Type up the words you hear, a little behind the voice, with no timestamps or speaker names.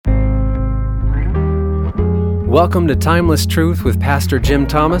Welcome to Timeless Truth with Pastor Jim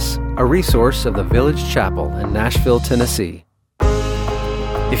Thomas, a resource of the Village Chapel in Nashville, Tennessee.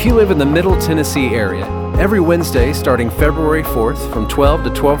 If you live in the Middle Tennessee area, every Wednesday starting February 4th from 12 to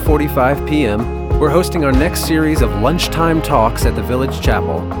 12:45 p.m., we're hosting our next series of lunchtime talks at the Village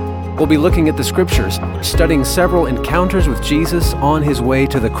Chapel. We'll be looking at the scriptures, studying several encounters with Jesus on his way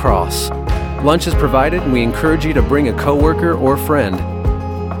to the cross. Lunch is provided, and we encourage you to bring a coworker or friend.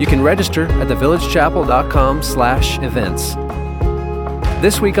 You can register at thevillagechapel.com/events.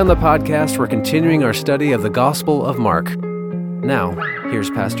 This week on the podcast, we're continuing our study of the Gospel of Mark. Now, here's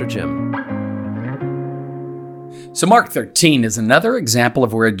Pastor Jim. So Mark 13 is another example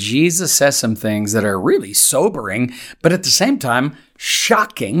of where Jesus says some things that are really sobering, but at the same time,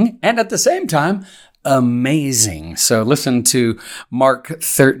 shocking, and at the same time, amazing. So listen to Mark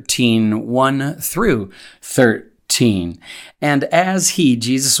 13, 1 through 13. And as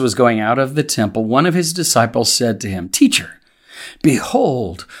Jesus was going out of the temple, one of his disciples said to him, "Teacher,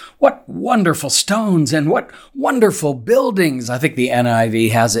 behold, what wonderful stones and what wonderful buildings." I think the NIV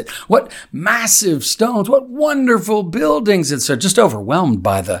has it. What massive stones, what wonderful buildings. And so just overwhelmed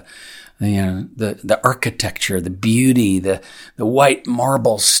by the architecture, the beauty, the white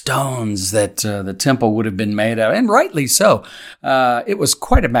marble stones that the temple would have been made of, and rightly so. It was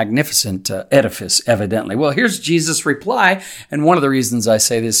quite a magnificent edifice, evidently. Well, here's Jesus' reply, and one of the reasons I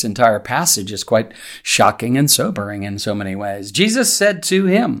say this entire passage is quite shocking and sobering in so many ways. Jesus said to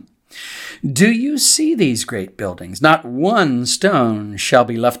him, "Do you see these great buildings? Not one stone shall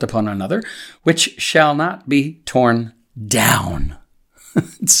be left upon another, which shall not be torn down."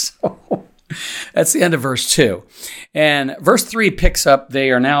 So that's the end of verse 2. And verse 3 picks up,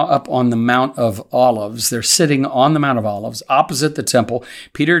 they are now up on the Mount of Olives. They're sitting on the Mount of Olives opposite the temple.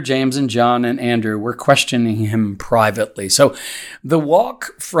 Peter, James, and John and Andrew were questioning him privately. So the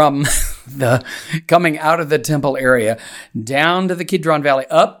walk from the coming out of the temple area down to the Kidron Valley,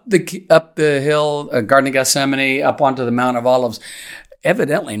 up the hill, Garden of Gethsemane, up onto the Mount of Olives,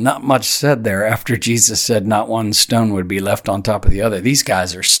 evidently not much said there after Jesus said not one stone would be left on top of the other. These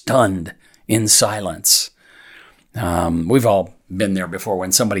guys are stunned in silence. We've all been there before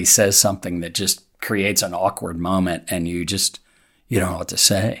when somebody says something that just creates an awkward moment and you don't know what to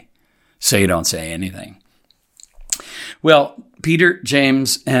say. So you don't say anything. Well, Peter,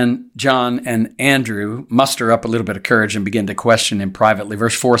 James, and John, and Andrew muster up a little bit of courage and begin to question him privately.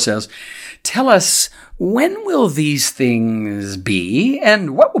 Verse 4 says, "Tell us, when will these things be,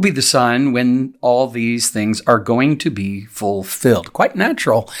 and what will be the sign when all these things are going to be fulfilled?" Quite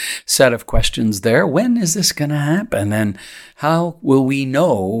natural set of questions there. When is this going to happen? And how will we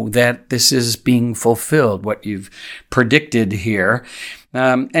know that this is being fulfilled, what you've predicted here?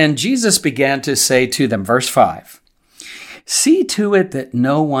 And Jesus began to say to them, verse 5, "See to it that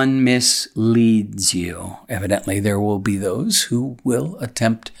no one misleads you." Evidently, there will be those who will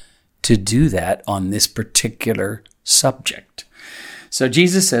attempt to do that on this particular subject. So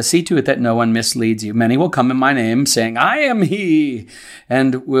Jesus says, "See to it that no one misleads you. Many will come in my name, saying, 'I am he,'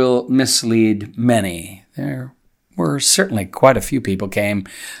 and will mislead many." There were certainly quite a few people came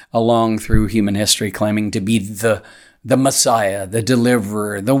along through human history claiming to be the Messiah, the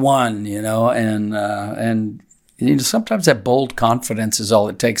deliverer, the one, and sometimes that bold confidence is all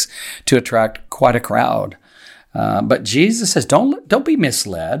it takes to attract quite a crowd. But Jesus says, don't be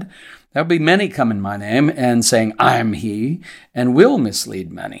misled. There'll be many come in my name and saying, 'I am he,' and will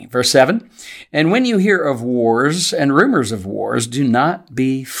mislead many." Verse 7, "And when you hear of wars and rumors of wars, do not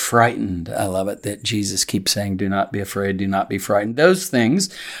be frightened." I love it that Jesus keeps saying, do not be afraid, do not be frightened. Those things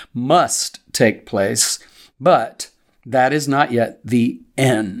must take place, but that is not yet the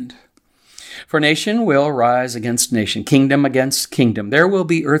end. "For nation will rise against nation, kingdom against kingdom. There will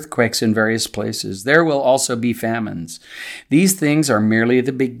be earthquakes in various places. There will also be famines. These things are merely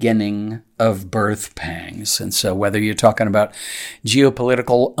the beginning of birth pangs." And so whether you're talking about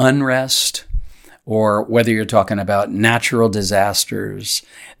geopolitical unrest or whether you're talking about natural disasters,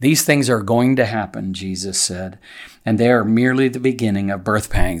 these things are going to happen, Jesus said, and they are merely the beginning of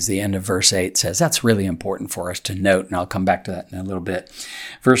birth pangs. The end of verse 8 says that's really important for us to note, and I'll come back to that in a little bit.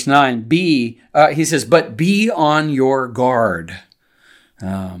 Verse 9, he says, "But be on your guard,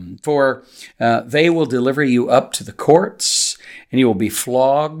 for they will deliver you up to the courts, and you will be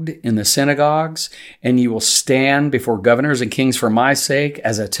flogged in the synagogues, and you will stand before governors and kings for my sake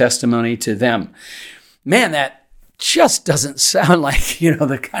as a testimony to them." Man, that just doesn't sound like,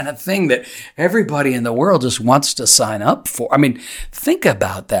 the kind of thing that everybody in the world just wants to sign up for. I mean, think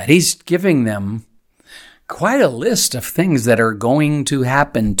about that. He's giving them quite a list of things that are going to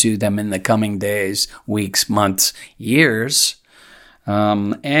happen to them in the coming days, weeks, months, years.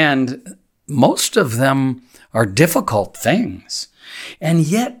 And most of them are difficult things. And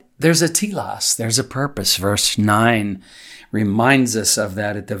yet there's a telos, there's a purpose. Verse 9 reminds us of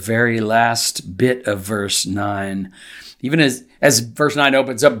that at the very last bit of verse 9. Even as verse 9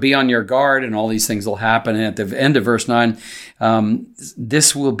 opens up, be on your guard, and all these things will happen. And at the end of verse 9,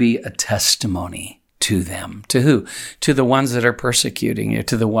 this will be a testimony to them. To who? To the ones that are persecuting you,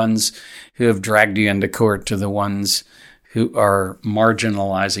 to the ones who have dragged you into court, to the ones who are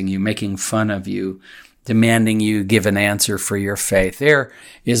marginalizing you, making fun of you, demanding you give an answer for your faith. There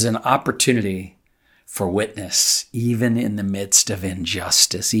is an opportunity for witness, even in the midst of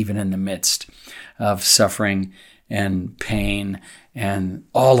injustice, even in the midst of suffering and pain and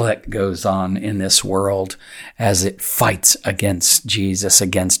all that goes on in this world as it fights against Jesus,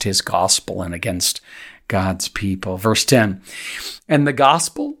 against his gospel, and against God's people. Verse 10, and the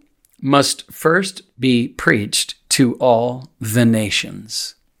gospel must first be preached to all the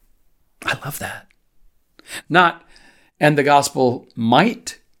nations. I love that. Not, and the gospel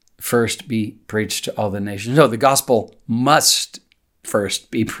might first be preached to all the nations. No, the gospel must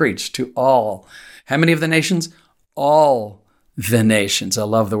first be preached to all. How many of the nations? All the nations. I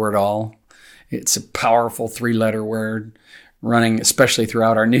love the word all. It's a powerful 3-letter word running, especially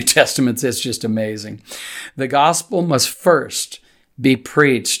throughout our New Testaments. It's just amazing. The gospel must first be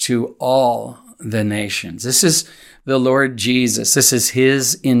preached to all the nations. This is the Lord Jesus. This is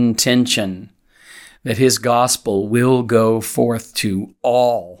his intention, that his gospel will go forth to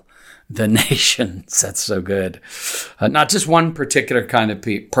all the nations. That's so good. Not just one particular kind of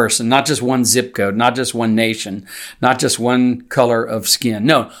person, not just one zip code, not just one nation, not just one color of skin.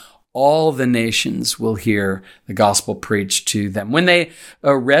 No, all the nations will hear the gospel preached to them. When they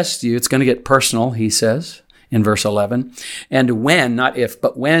arrest you, it's going to get personal, he says in verse 11. And when, not if,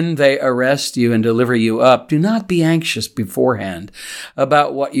 but when they arrest you and deliver you up, do not be anxious beforehand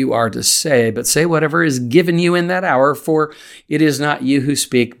about what you are to say, but say whatever is given you in that hour, for it is not you who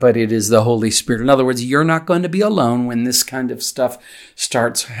speak, but it is the Holy Spirit. In other words, you're not going to be alone when this kind of stuff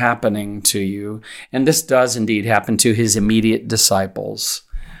starts happening to you. And this does indeed happen to his immediate disciples.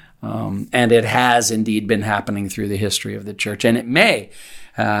 And it has indeed been happening through the history of the church. And it may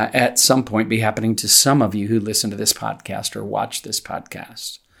at some point be happening to some of you who listen to this podcast or watch this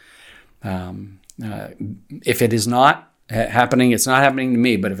podcast. If it is not happening, it's not happening to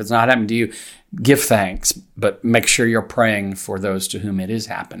me. But if it's not happening to you, give thanks. But make sure you're praying for those to whom it is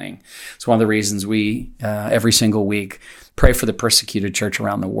happening. It's one of the reasons we, every single week, pray for the persecuted church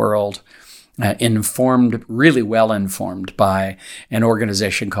around the world. Really well informed by an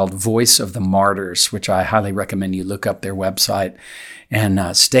organization called Voice of the Martyrs, which I highly recommend you look up their website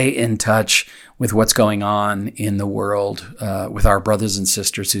and stay in touch with what's going on in the world with our brothers and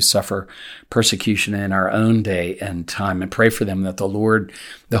sisters who suffer persecution in our own day and time, and pray for them that the Lord,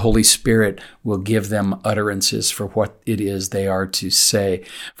 the Holy Spirit, will give them utterances for what it is they are to say.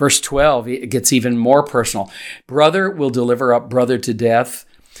 Verse 12, it gets even more personal. Brother will deliver up brother to death,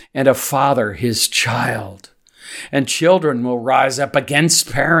 and a father his child. And children will rise up against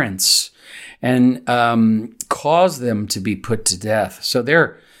parents and cause them to be put to death. So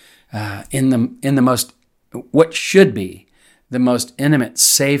they're in the most, what should be the most intimate,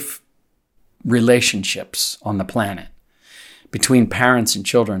 safe relationships on the planet, between parents and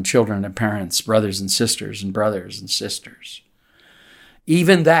children and parents, brothers and sisters and brothers and sisters.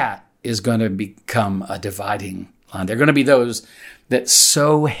 Even that is going to become a dividing line. There are going to be those that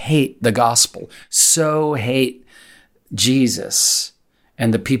so hate the gospel, so hate Jesus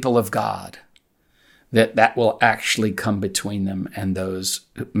and the people of God, that will actually come between them and those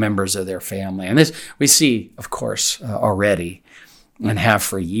members of their family. And this we see, of course, already and have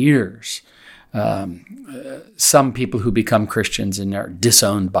for years. Some people who become Christians and are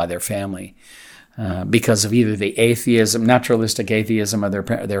disowned by their family because of either the atheism, naturalistic atheism of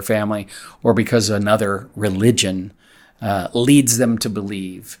their family, or because another religion leads them to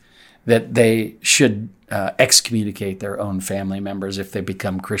believe that they should excommunicate their own family members if they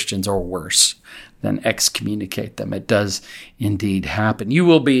become Christians, or worse than excommunicate them. It does indeed happen. You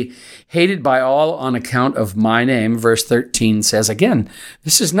will be hated by all on account of my name. Verse 13 says, again,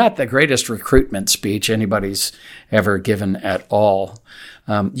 this is not the greatest recruitment speech anybody's ever given at all.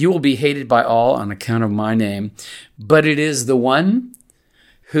 You will be hated by all on account of my name, but it is the one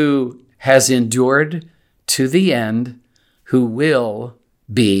who has endured to the end who will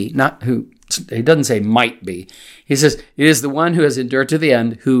be, not who, he doesn't say might be. He says, it is the one who has endured to the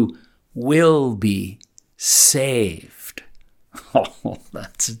end who will be saved. Oh,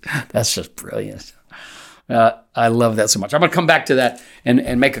 that's just brilliant. I love that so much. I'm going to come back to that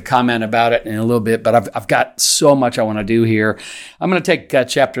and make a comment about it in a little bit, but I've got so much I want to do here. I'm going to take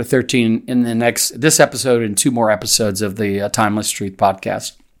chapter 13 in this episode and 2 more episodes of the Timeless Truth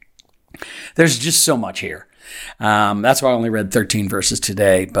podcast. There's just so much here. That's why I only read 13 verses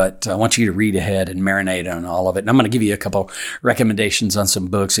today, but I want you to read ahead and marinate on all of it. And I'm going to give you a couple recommendations on some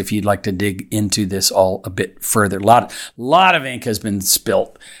books if you'd like to dig into this all a bit further. A lot of ink has been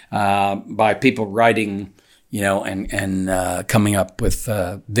spilt by people writing, and coming up with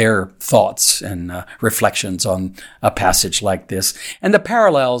their thoughts and reflections on a passage like this. And the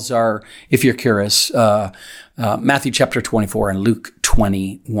parallels are, if you're curious, Matthew chapter 24 and Luke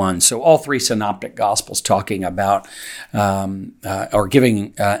 21. So all 3 synoptic gospels talking about or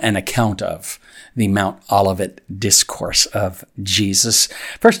giving an account of the Mount Olivet discourse of Jesus.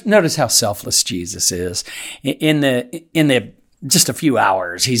 First, notice how selfless Jesus is. In the just a few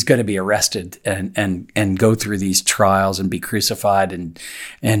hours, he's going to be arrested and go through these trials and be crucified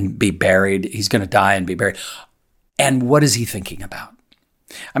and be buried. He's going to die and be buried. And what is he thinking about?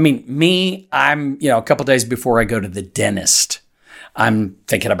 I mean, I'm, a couple days before I go to the dentist, I'm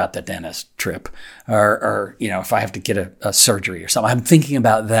thinking about the dentist trip or if I have to get a surgery or something, I'm thinking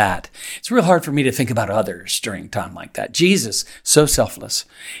about that. It's real hard for me to think about others during time like that. Jesus, so selfless,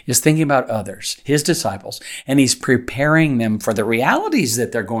 is thinking about others, his disciples, and he's preparing them for the realities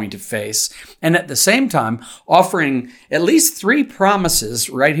that they're going to face. And at the same time, offering at least 3 promises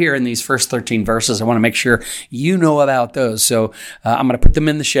right here in these first 13 verses. I want to make sure you know about those. So I'm going to put them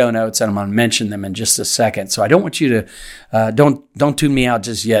in the show notes and I'm going to mention them in just a second. So I don't want you to, don't tune me out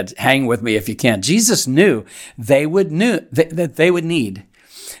just yet. Hang with me if you can. Jesus knew that they would need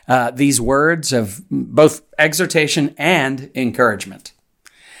these words of both exhortation and encouragement.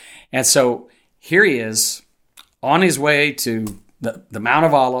 And so here he is on his way to the Mount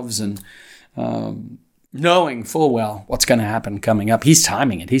of Olives and knowing full well what's going to happen coming up. He's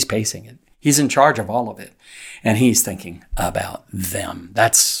timing it. He's pacing it. He's in charge of all of it. And he's thinking about them.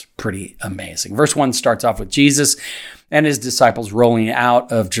 That's pretty amazing. Verse 1 starts off with Jesus and his disciples rolling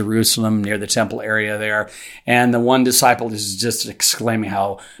out of Jerusalem near the temple area there. And the one disciple is just exclaiming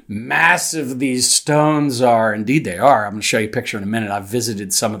how massive these stones are. Indeed, they are. I'm going to show you a picture in a minute. I've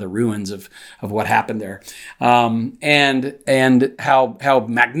visited some of the ruins of what happened there. And how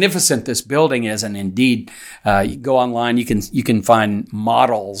magnificent this building is. And indeed, you go online, you can find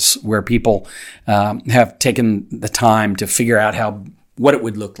models where people have taken the time to figure out what it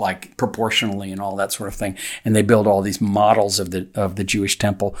would look like proportionally and all that sort of thing. And they build all these models of the Jewish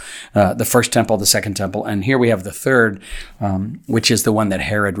temple, the first temple, the second temple. And here we have the third, which is the one that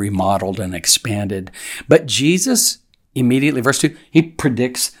Herod remodeled and expanded. But Jesus immediately, verse 2, he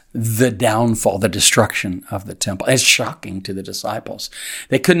predicts the downfall, the destruction of the temple. It's shocking to the disciples.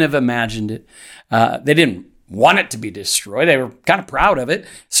 They couldn't have imagined it. They didn't want it to be destroyed. They were kind of proud of it,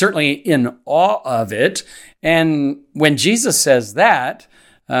 certainly in awe of it. And when Jesus says that,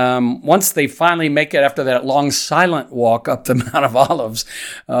 once they finally make it after that long silent walk up the Mount of Olives,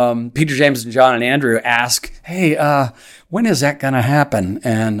 Peter, James, and John and Andrew ask, hey, when is that going to happen?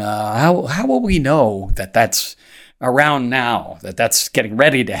 And how will we know that that's around now, that that's getting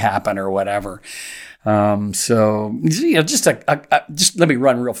ready to happen or whatever? Just let me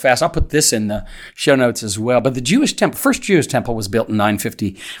run real fast. I'll put this in the show notes as well. But the Jewish temple, first Jewish temple was built in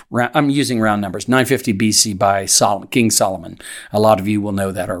 950. I'm using round numbers, 950 BC by King Solomon. A lot of you will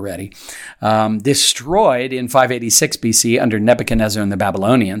know that already. Destroyed in 586 BC under Nebuchadnezzar and the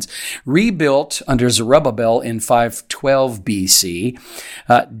Babylonians. Rebuilt under Zerubbabel in 512 BC.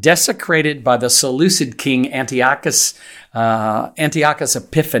 Desecrated by the Seleucid king Antiochus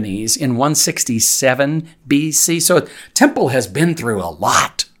Epiphanes in 167 BC. So temple has been through a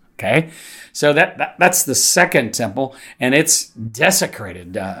lot. Okay, so that's the second temple, and it's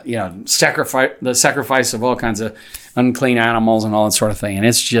desecrated. The sacrifice of all kinds of unclean animals and all that sort of thing, and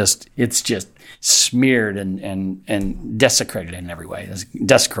it's just smeared and desecrated in every way.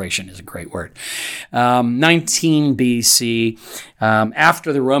 Desecration is a great word. 19 BC,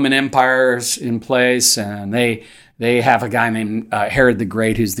 after the Roman Empire's in place, and they have a guy named Herod the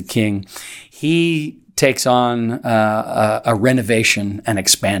Great, who's the king. He takes on a renovation and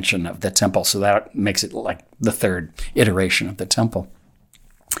expansion of the temple. So that makes it like the third iteration of the temple.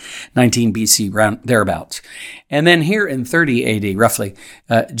 19 BC, round thereabouts. And then here in 30 AD, roughly,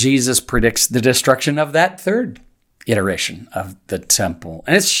 Jesus predicts the destruction of that third iteration of the temple.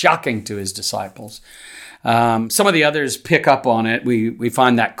 And it's shocking to his disciples. Some of the others pick up on it. We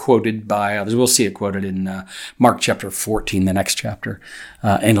find that quoted by others. We'll see it quoted in Mark chapter 14, the next chapter,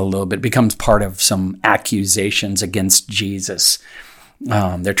 in a little bit. It becomes part of some accusations against Jesus.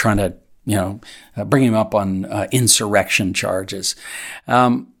 They're trying to bring him up on insurrection charges.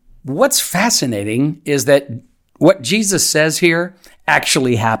 What's fascinating is that what Jesus says here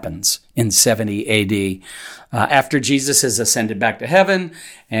actually happens in 70 AD. After Jesus has ascended back to heaven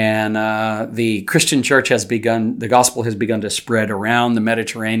and the Christian church the gospel has begun to spread around the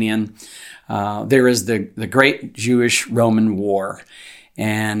Mediterranean, there is the great Jewish-Roman War.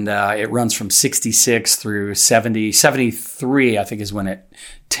 And it runs from 66 through 73, I think is when it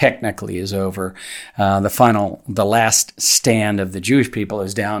technically is over. The last stand of the Jewish people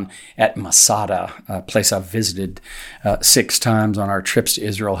is down at Masada, a place I've visited 6 times on our trips to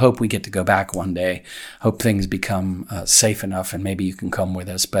Israel. Hope we get to go back one day. Hope things become safe enough and maybe you can come with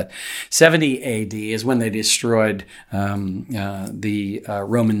us. But 70 AD is when they destroyed the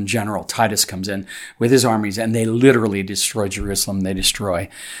Roman general. Titus comes in with his armies and they literally destroy Jerusalem. They destroy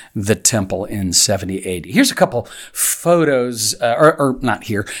the temple in 70 AD. Here's a couple photos, or not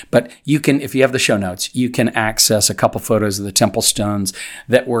here, but you can, if you have the show notes, you can access a couple photos of the temple stones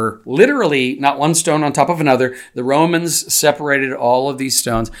that were literally not one stone on top of another. The Romans separated all of these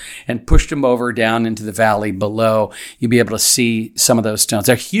stones and pushed them over down into the valley below. You'll be able to see some of those stones.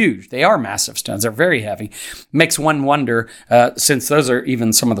 They're huge. They are massive stones. They're very heavy. Makes one wonder, since those are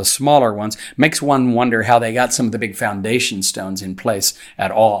even some of the smaller ones, makes one wonder how they got some of the big foundation stones in place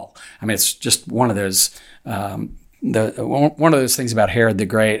at all. I mean, it's just one of those one of those things about Herod the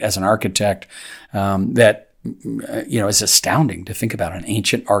Great as an architect that is astounding to think about. An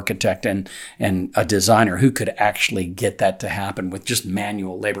ancient architect and a designer who could actually get that to happen with just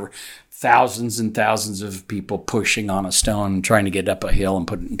manual labor. Thousands and thousands of people pushing on a stone, trying to get up a hill and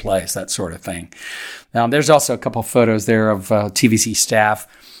put it in place, that sort of thing. Now, there's also a couple photos there of TVC staff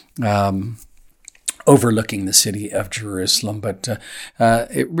overlooking the city of Jerusalem. But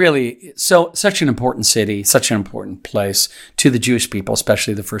it really, such an important city, such an important place to the Jewish people,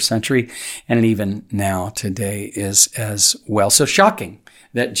 especially the first century, and even now today is as well. So shocking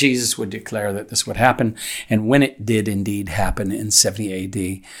that Jesus would declare that this would happen. And when it did indeed happen in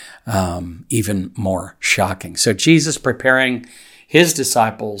 70 AD, even more shocking. So Jesus preparing his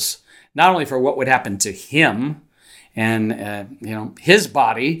disciples, not only for what would happen to him, and his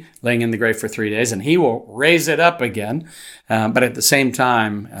body laying in the grave for 3 days, and he will raise it up again. But at the same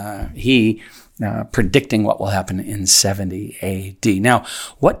time, he predicting what will happen in 70 AD. Now,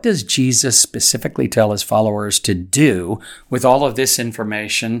 what does Jesus specifically tell his followers to do with all of this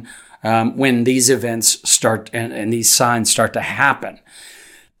information when these events start and these signs start to happen?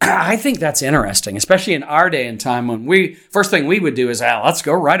 I think that's interesting, especially in our day and time when first thing we would do is, let's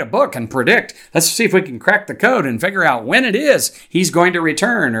go write a book and predict. Let's see if we can crack the code and figure out when it is he's going to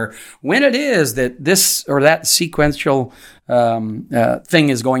return, or when it is that this or that sequential thing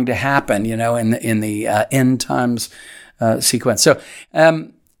is going to happen, in the end times sequence. So,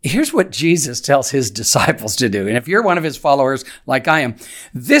 here's what Jesus tells his disciples to do. And if you're one of his followers like I am,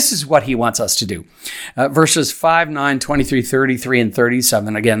 this is what he wants us to do. Verses 5, 9, 23, 33, and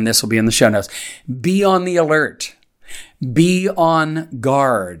 37. Again, this will be in the show notes. Be on the alert. Be on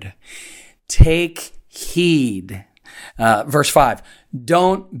guard. Take heed. Verse 5,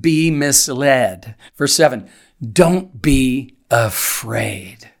 don't be misled. Verse 7, don't be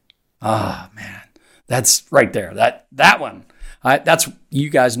afraid. Oh, man. That's right there. That one. That's, you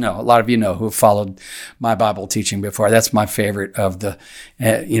guys know, a lot of you know who have followed my Bible teaching before. That's my favorite of the,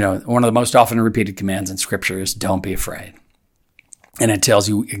 one of the most often repeated commands in Scripture is don't be afraid. And it tells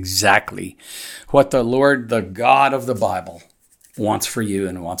you exactly what the Lord, the God of the Bible, wants for you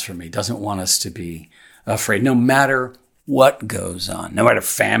and wants for me. Doesn't want us to be afraid, no matter what goes on, no matter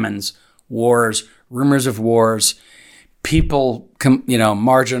famines, wars, rumors of wars, people,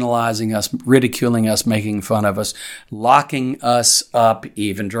 marginalizing us, ridiculing us, making fun of us, locking us up,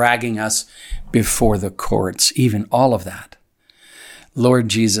 even dragging us before the courts, even all of that. Lord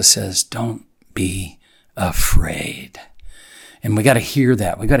Jesus says, don't be afraid. And we got to hear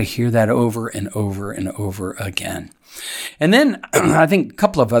that. We got to hear that over and over and over again. And then I think a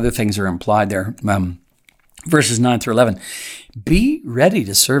couple of other things are implied there. Verses 9 through 11, be ready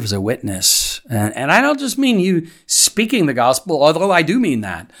to serve as a witness. And I don't just mean you speaking the gospel, although I do mean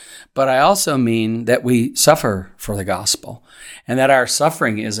that, but I also mean that we suffer for the gospel and that our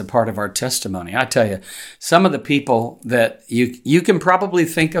suffering is a part of our testimony. I tell you, some of the people that you can probably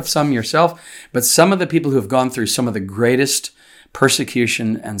think of some yourself, but some of the people who have gone through some of the greatest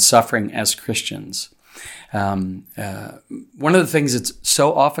persecution and suffering as Christians, one of the things that's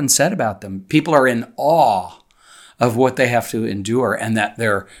so often said about them, people are in awe of what they have to endure and that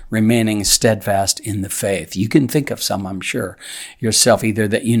they're remaining steadfast in the faith. You can think of some, I'm sure, yourself, either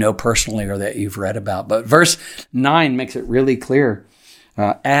that you know personally or that you've read about. But verse 9 makes it really clear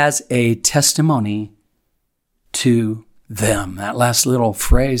as a testimony to them. That last little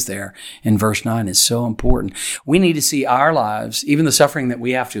phrase there in verse 9 is so important. We need to see our lives, even the suffering that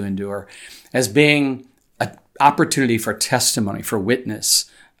we have to endure, as being an opportunity for testimony, for witness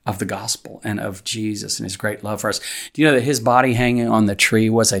of the gospel and of Jesus and his great love for us. Do you know that his body hanging on the tree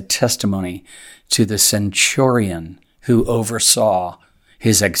was a testimony to the centurion who oversaw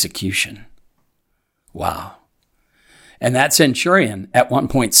his execution? Wow. And that centurion at one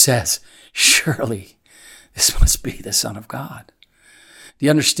point says, surely this must be the Son of God. Do you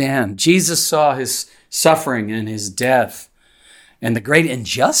understand? Jesus saw his suffering and his death and the great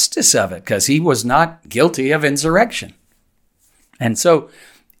injustice of it, because he was not guilty of insurrection. And so,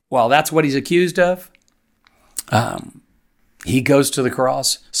 while that's what he's accused of, he goes to the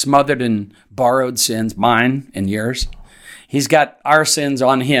cross, smothered in borrowed sins, mine and yours. He's got our sins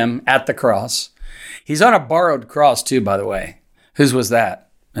on him at the cross. He's on a borrowed cross too, by the way. Whose was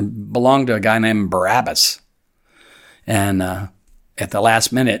that? It belonged to a guy named Barabbas. And at the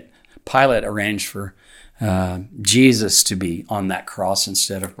last minute, Pilate arranged for Jesus to be on that cross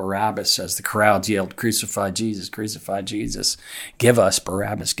instead of Barabbas, as the crowds yelled, crucify Jesus, crucify Jesus. Give us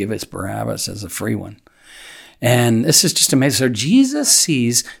Barabbas as a free one. And this is just amazing. So Jesus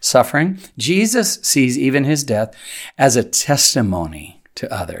sees suffering. Jesus sees even his death as a testimony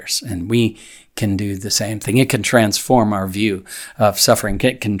to others. And we can do the same thing. It can transform our view of suffering.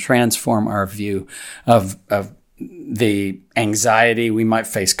 It can transform our view of the anxiety we might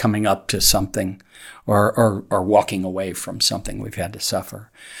face coming up to something or walking away from something we've had to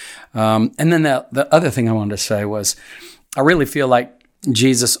suffer. And then the other thing I wanted to say was, I really feel like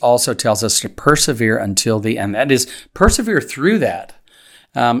Jesus also tells us to persevere until the end. That is, persevere through that.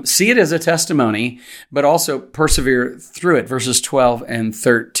 See it as a testimony, but also persevere through it. Verses 12 and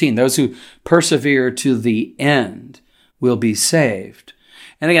 13. Those who persevere to the end will be saved.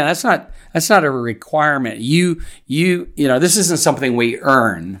 And again, that's not a requirement. You know, this isn't something we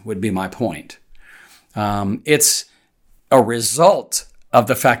earn, would be my point. It's a result of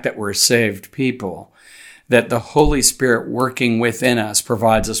the fact that we're saved people, that the Holy Spirit working within us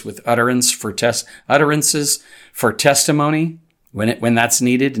provides us with utterances for testimony when that's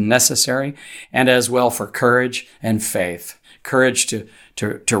needed and necessary, and as well for courage and faith. Courage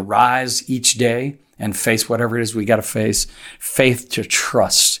to rise each day and face whatever it is we got to face. Faith to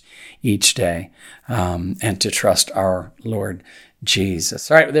trust each day, and to trust our Lord Jesus.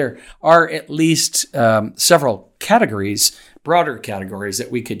 All right, there are at least several categories, broader categories,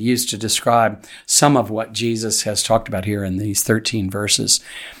 that we could use to describe some of what Jesus has talked about here in these 13 verses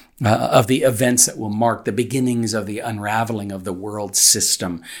of the events that will mark the beginnings of the unraveling of the world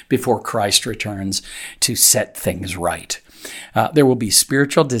system before Christ returns to set things right. There will be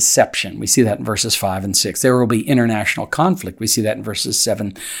spiritual deception. We see that in verses 5 and 6. There will be international conflict. We see that in verses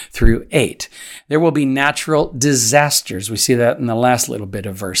 7 through 8. There will be natural disasters. We see that in the last little bit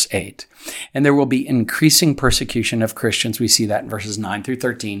of verse 8. And there will be increasing persecution of Christians. We see that in verses 9 through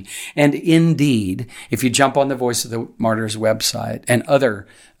 13. And indeed, if you jump on the Voice of the Martyrs website and other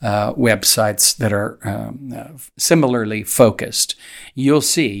websites that are similarly focused, you'll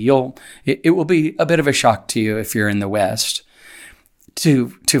see, it will be a bit of a shock to you if you're in the West to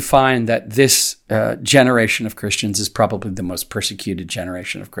find that this generation of Christians is probably the most persecuted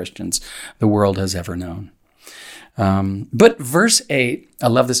generation of Christians the world has ever known. But verse 8, I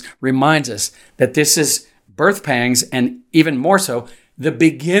love this, reminds us that this is birth pangs, and even more so, the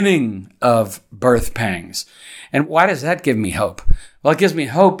beginning of birth pangs. And why does that give me hope? Well, it gives me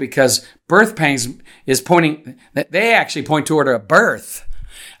hope because birth pangs they actually point toward a birth.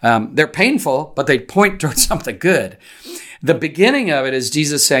 They're painful, but they point towards something good. The beginning of it is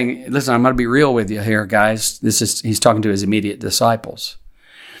Jesus saying, listen, I'm going to be real with you here, guys. He's talking to his immediate disciples.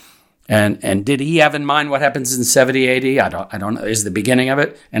 And did he have in mind what happens in 70 AD? I don't know. Is the beginning of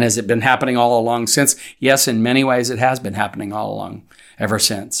it? And has it been happening all along since? Yes, in many ways it has been happening all along ever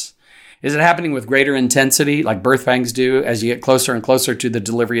since. Is it happening with greater intensity like birth pangs do as you get closer and closer to the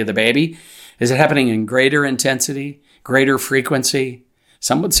delivery of the baby? Is it happening in greater intensity, greater frequency?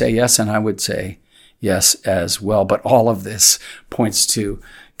 Some would say yes, and I would say yes as well. But all of this points to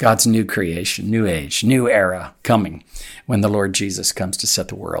God's new creation, new age, new era coming when the Lord Jesus comes to set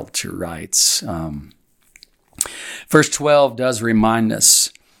the world to rights. Verse 12 does remind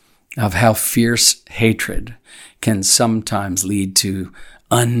us of how fierce hatred can sometimes lead to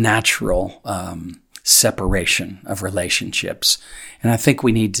unnatural separation of relationships. And I think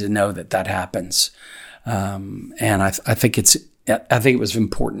we need to know that happens. And I think it's I think it was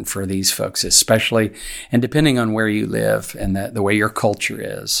important for these folks, especially, and depending on where you live and the way your culture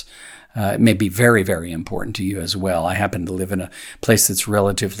is, it may be very, very important to you as well. I happen to live in a place that's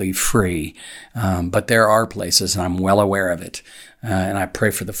relatively free, but there are places, and I'm well aware of it. And I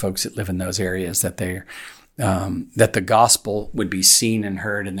pray for the folks that live in those areas that that the gospel would be seen and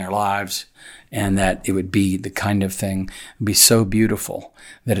heard in their lives, and that it would be the kind of thing, be so beautiful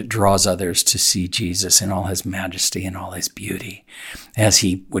that it draws others to see Jesus in all his majesty and all his beauty as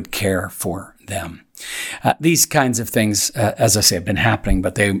he would care for them. These kinds of things, as I say, have been happening,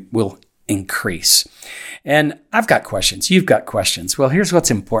 but they will increase. And I've got questions. You've got questions. Well, here's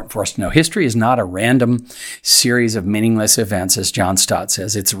what's important for us to know. History is not a random series of meaningless events, as John Stott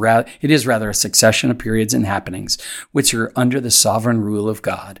says. It is rather a succession of periods and happenings which are under the sovereign rule of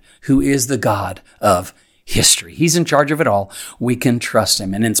God, who is the God of history. He's in charge of it all. We can trust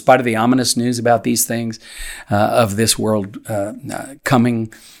him. And in spite of the ominous news about these things, of this world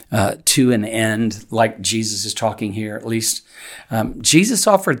coming to an end, like Jesus is talking here, at least, Jesus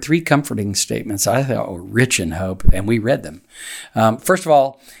offered 3 comforting statements I thought were rich in hope, and we read them. First of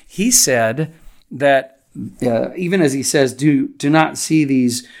all, he said that even as he says, do not see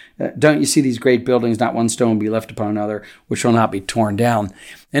these, don't you see these great buildings, not one stone will be left upon another, which will not be torn down.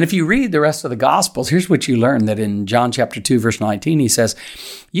 And if you read the rest of the Gospels, here's what you learn, that in John chapter 2, verse 19, he says,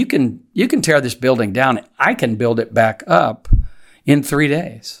 you can tear this building down. I can build it back up in 3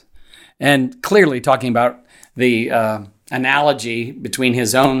 days. And clearly talking about the analogy between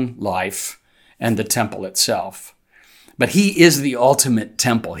his own life and the temple itself. But he is the ultimate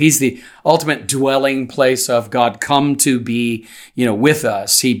temple. He's the ultimate dwelling place of God, come to be, with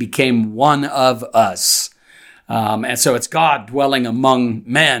us. He became one of us. And so it's God dwelling among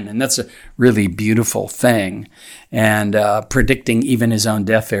men. And that's a really beautiful thing. And predicting even his own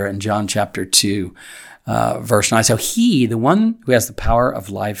death there in John chapter 2, verse 9. So he, the one who has the power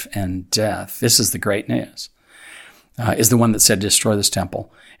of life and death, this is the great news, is the one that said, destroy this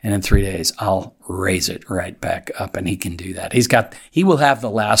temple, and in 3 days I'll raise it right back up. And he can do that. He will have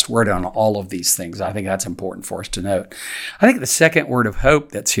the last word on all of these things. I think that's important for us to note. I think the second word of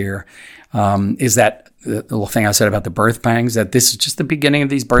hope that's here is that the little thing I said about the birth pangs, that this is just the beginning of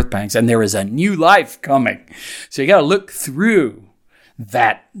these birth pangs, and there is a new life coming. So you got to look through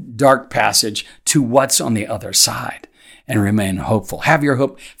that dark passage to what's on the other side and remain hopeful. Have your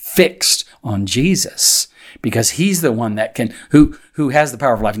hope fixed on Jesus, because he's the one that can, who has the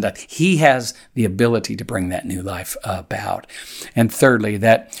power of life and death. He has the ability to bring that new life about. And thirdly,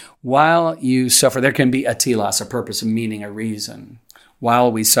 that while you suffer, there can be a telos, a purpose, a meaning, a reason.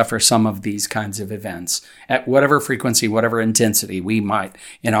 While we suffer some of these kinds of events, at whatever frequency, whatever intensity we might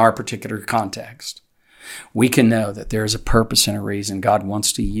in our particular context, we can know that there is a purpose and a reason. God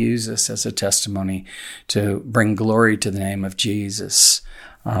wants to use us as a testimony to bring glory to the name of Jesus.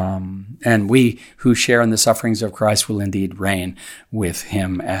 And we who share in the sufferings of Christ will indeed reign with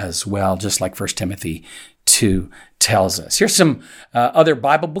him as well, just like 1 Timothy 2 tells us. Here's some other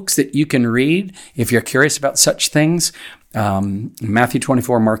Bible books that you can read if you're curious about such things. Matthew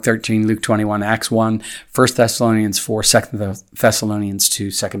 24, Mark 13, Luke 21, Acts 1, 1 Thessalonians 4, 2 Thessalonians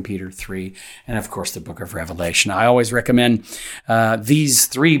 2, 2 Peter 3, and of course the book of Revelation. I always recommend these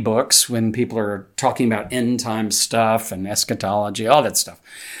 3 books when people are talking about end time stuff and eschatology, all that stuff.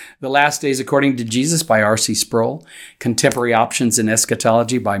 The Last Days According to Jesus by R.C. Sproul, Contemporary Options in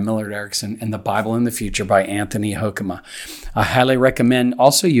Eschatology by Millard Erickson, and The Bible in the Future by Anthony Hoekema. I highly recommend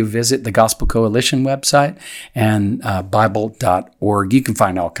also you visit the Gospel Coalition website and Bible.org. You can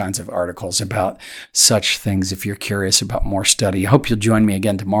find all kinds of articles about such things if you're curious about more study. I hope you'll join me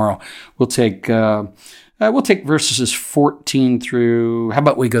again tomorrow. We'll take verses 14 through, how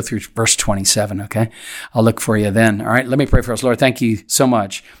about we go through verse 27, okay? I'll look for you then. All right, let me pray for us. Lord, thank you so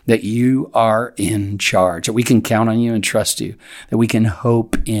much that you are in charge, that we can count on you and trust you, that we can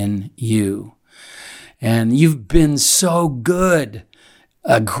hope in you. And you've been so good,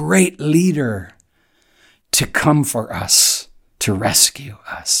 a great leader to come for us, to rescue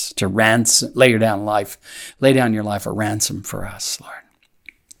us, to ransom, lay down your life a ransom for us, Lord.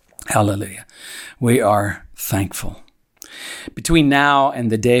 Hallelujah. We are thankful. Between now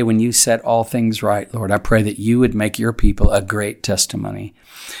and the day when you set all things right, Lord, I pray that you would make your people a great testimony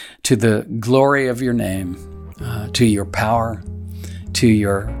to the glory of your name, to your power, to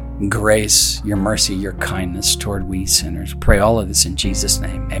your grace, your mercy, your kindness toward we sinners. Pray all of this in Jesus'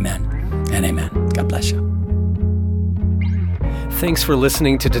 name. Amen and amen. God bless you. Thanks for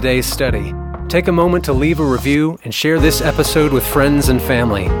listening to today's study. Take a moment to leave a review and share this episode with friends and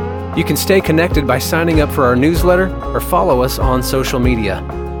family. You can stay connected by signing up for our newsletter or follow us on social media.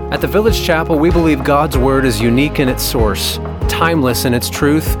 At the Village Chapel, we believe God's Word is unique in its source, timeless in its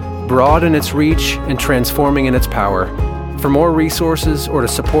truth, broad in its reach, and transforming in its power. For more resources or to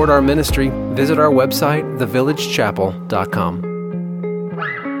support our ministry, visit our website, thevillagechapel.com.